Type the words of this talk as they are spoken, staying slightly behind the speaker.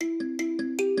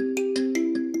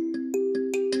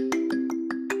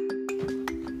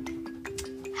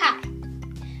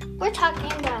we're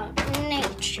talking about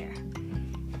nature.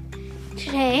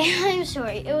 Today, I'm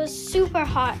sorry, it was super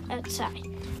hot outside,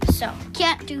 so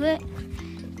can't do it.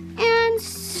 And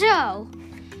so,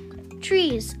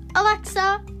 trees.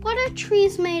 Alexa, what are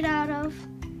trees made out of?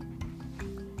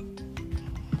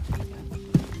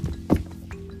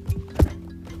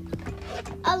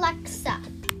 Alexa,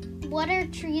 what are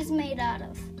trees made out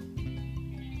of?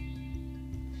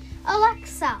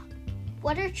 Alexa,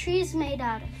 what are trees made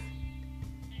out of?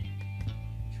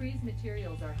 Trees'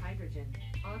 materials are hydrogen,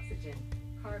 oxygen,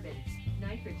 carbon,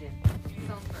 nitrogen,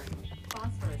 sulfur,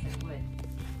 phosphorus, and wood.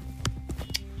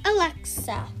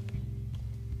 Alexa,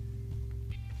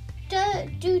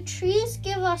 do trees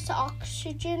give us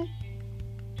oxygen?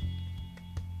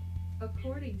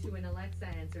 According to an Alexa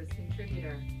Answers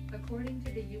contributor, according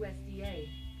to the USDA,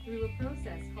 through a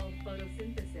process called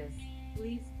photosynthesis,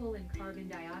 leaves pull in carbon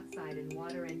dioxide and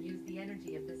water and use the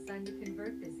energy of the sun to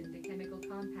convert this into chemical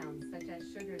compounds such as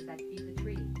sugars that feed the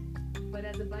tree. But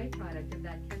as a byproduct of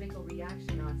that chemical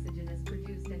reaction, oxygen is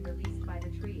produced and released by the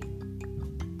tree.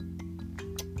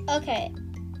 Okay,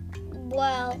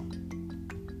 well,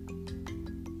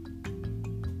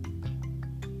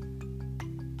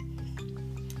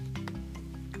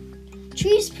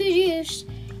 trees produce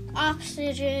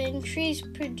oxygen, trees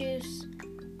produce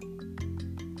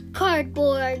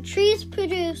cardboard, trees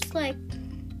produce like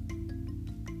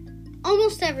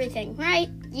almost everything, right?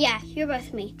 Yeah, you're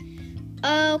with me.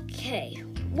 Okay,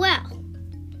 well,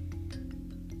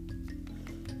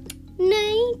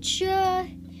 nature,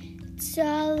 it's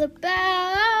all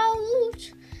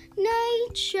about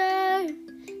nature.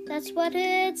 That's what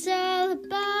it's all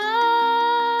about.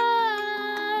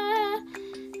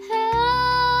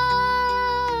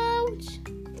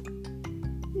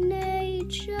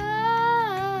 Nature.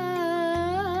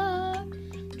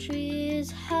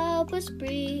 Trees help us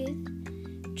breathe.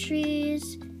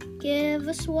 Trees give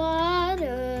us water.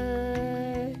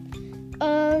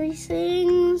 All these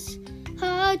things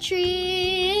are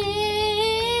trees.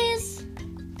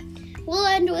 We'll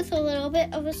end with a little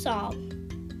bit of a song.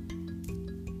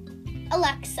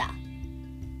 Alexa,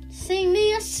 sing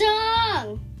me a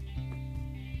song.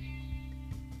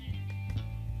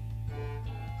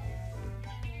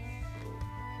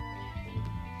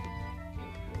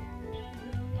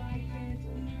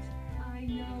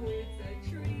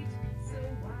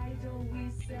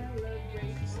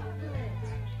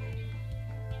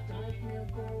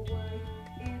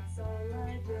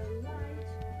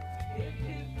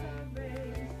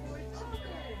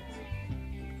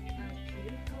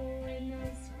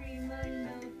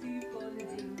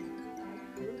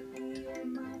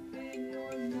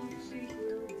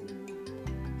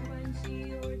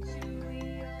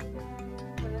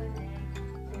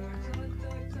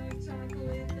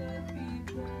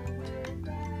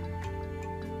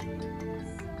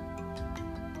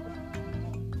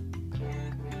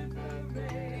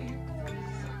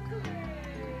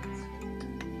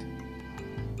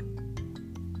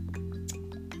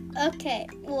 Okay,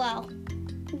 well,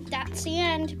 that's the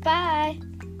end. Bye.